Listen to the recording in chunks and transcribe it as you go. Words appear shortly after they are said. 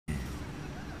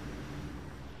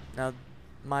Now,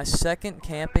 my second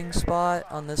camping spot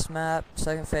on this map,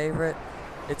 second favorite,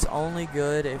 it's only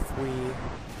good if we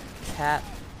cap.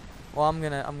 Well, I'm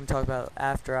gonna talk about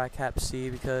after I cap C,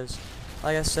 because,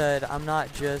 like I said, I'm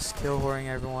not just kill whoring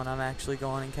everyone. I'm actually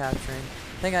going and capturing.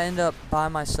 I think I end up by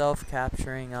myself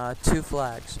capturing 2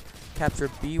 flags.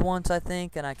 Captured B once, I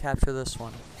think, and I captured this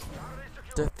one.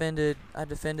 I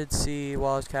defended C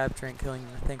while I was capturing, killing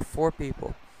I think 4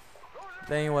 people.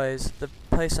 But anyways, the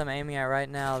place I'm aiming at right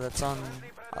now, that's on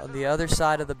the other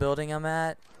side of the building I'm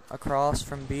at, across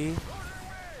from B,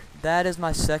 that is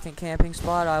my second camping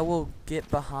spot. I will get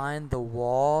behind the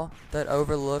wall that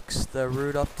overlooks the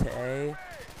route up to A,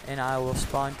 and I will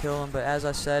spawn kill them. But as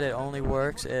I said, it only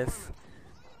works if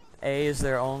A is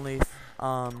their only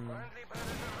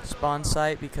spawn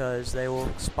site, because they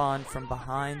will spawn from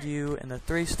behind you in the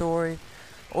 3-story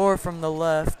or from the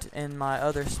left in my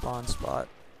other spawn spot.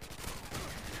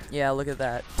 Yeah, look at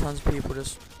that. Tons of people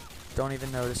just don't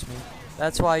even notice me.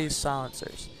 That's why I use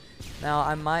silencers. Now,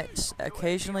 I might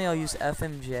occasionally I'll use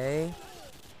FMJ,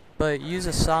 but use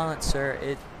a silencer.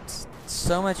 It's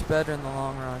so much better in the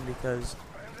long run, because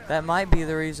that might be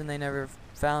the reason they never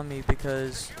found me,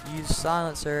 because use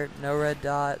silencer, no red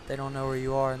dot, they don't know where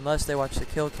you are unless they watch the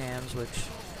kill cams, which,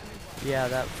 yeah,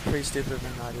 that's pretty stupid of me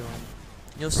not doing.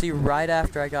 You'll see right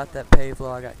after I got that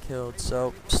pavelo, I got killed.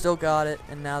 So, still got it,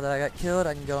 and now that I got killed,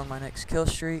 I can go on my next kill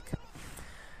streak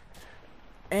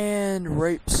and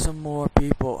rape some more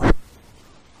people.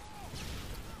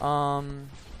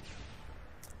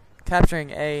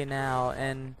 Capturing A now,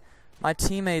 and my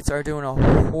teammates are doing a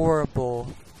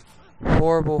horrible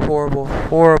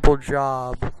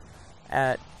job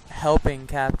at helping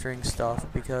capturing stuff,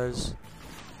 because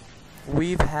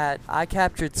I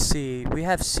captured C. We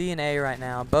have C and A right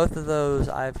now. Both of those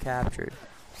I've captured.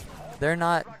 They're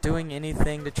not doing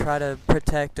anything to try to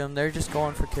protect them. They're just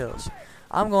going for kills.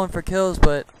 I'm going for kills,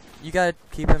 but you gotta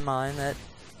keep in mind that,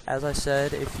 as I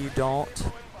said, if you don't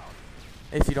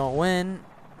win,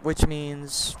 which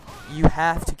means you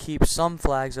have to keep some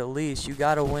flags at least. You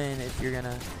gotta win if you're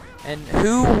gonna. And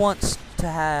who wants to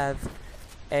have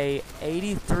a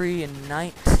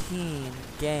 83-19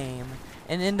 game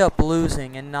and end up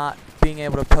losing and not being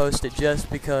able to post it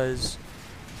just because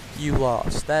you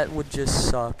lost? That would just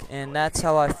suck. And that's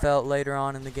how I felt later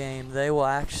on in the game. They will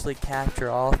actually capture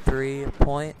all 3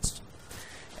 points,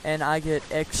 and I get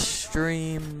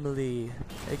extremely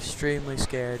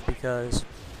scared, because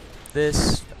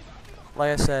this,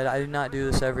 like I said, I do not do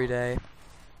this every day,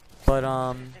 but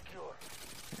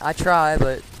I try,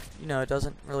 but you know, it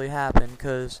doesn't really happen,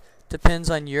 because it depends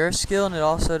on your skill, and it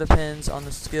also depends on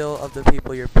the skill of the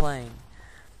people you're playing,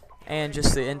 and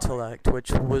just the intellect, which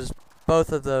was,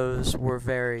 both of those were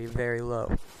very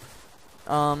low.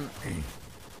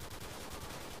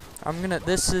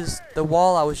 This is the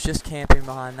wall I was just camping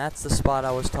behind. That's the spot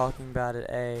I was talking about at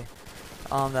A,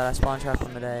 that I spawn trapped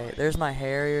them at A. There's my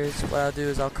Harriers. What I'll do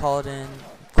is I'll call it in,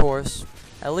 of course.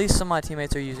 At least some of my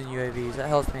teammates are using UAVs. That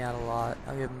helps me out a lot.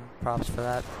 I'll give them props for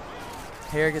that.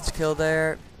 Harrier gets killed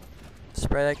there.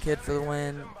 Spray that kid for the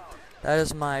win. That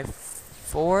is my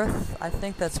 4th. I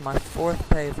think that's my 4th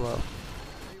pavelo.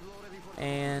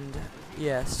 And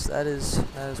yes, that is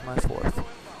my 4th.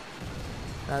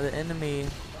 Now the enemy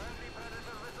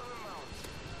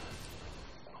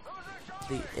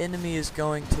is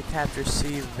going to capture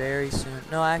C very soon.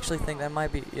 No, I actually think that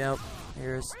might be. Yep,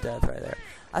 here's death right there.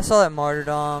 I saw that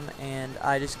martyrdom, and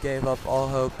I just gave up all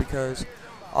hope, because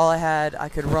all I had, I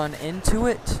could run into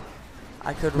it,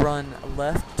 I could run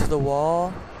left to the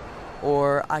wall,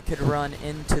 or I could run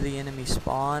into the enemy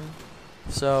spawn.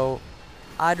 So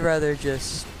I'd rather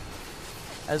just,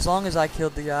 as long as I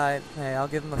killed the guy, hey, I'll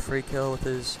give him a free kill with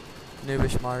his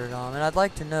noobish martyrdom. And I'd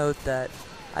like to note that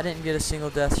I didn't get a single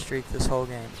death streak this whole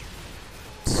game.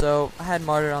 So I had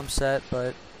martyrdom set,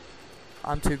 but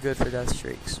I'm too good for death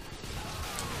streaks.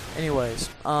 Anyways,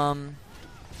 well,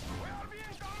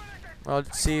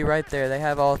 see right there, they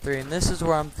have all 3, and this is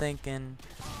where I'm thinking,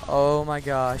 oh my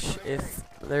gosh, if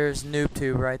there's noob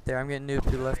tube right there, I'm getting noob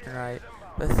tube left and right.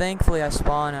 But thankfully I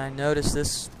spawn, and I noticed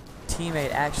this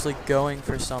teammate actually going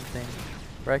for something,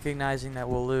 recognizing that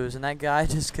we'll lose, and that guy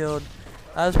just killed.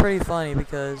 That was pretty funny,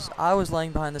 because I was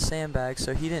laying behind the sandbag,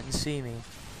 so he didn't see me,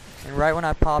 and right when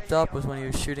I popped up was when he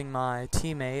was shooting my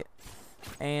teammate.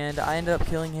 And I ended up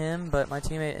killing him, but my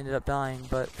teammate ended up dying,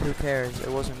 but who cares? It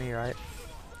wasn't me, right?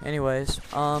 Anyways,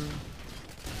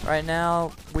 right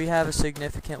now we have a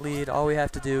significant lead. All we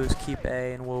have to do is keep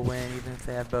A and we'll win, even if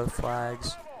they have both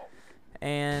flags.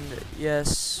 And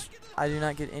yes, I do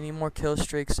not get any more kill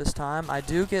streaks this time. I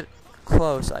do get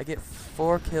close. I get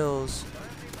 4 kills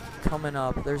coming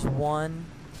up. There's one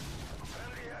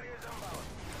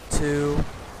 2,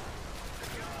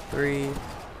 3,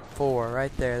 4.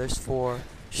 Right there. There's 4.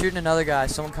 Shooting another guy.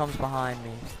 Someone comes behind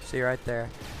me. See right there.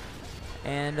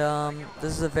 And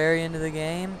this is the very end of the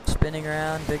game. Spinning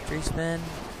around. Victory spin.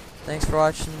 Thanks for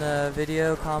watching the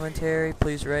video commentary.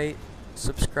 Please rate,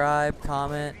 subscribe,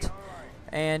 comment,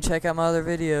 and check out my other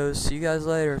videos. See you guys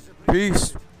later.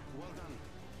 Peace.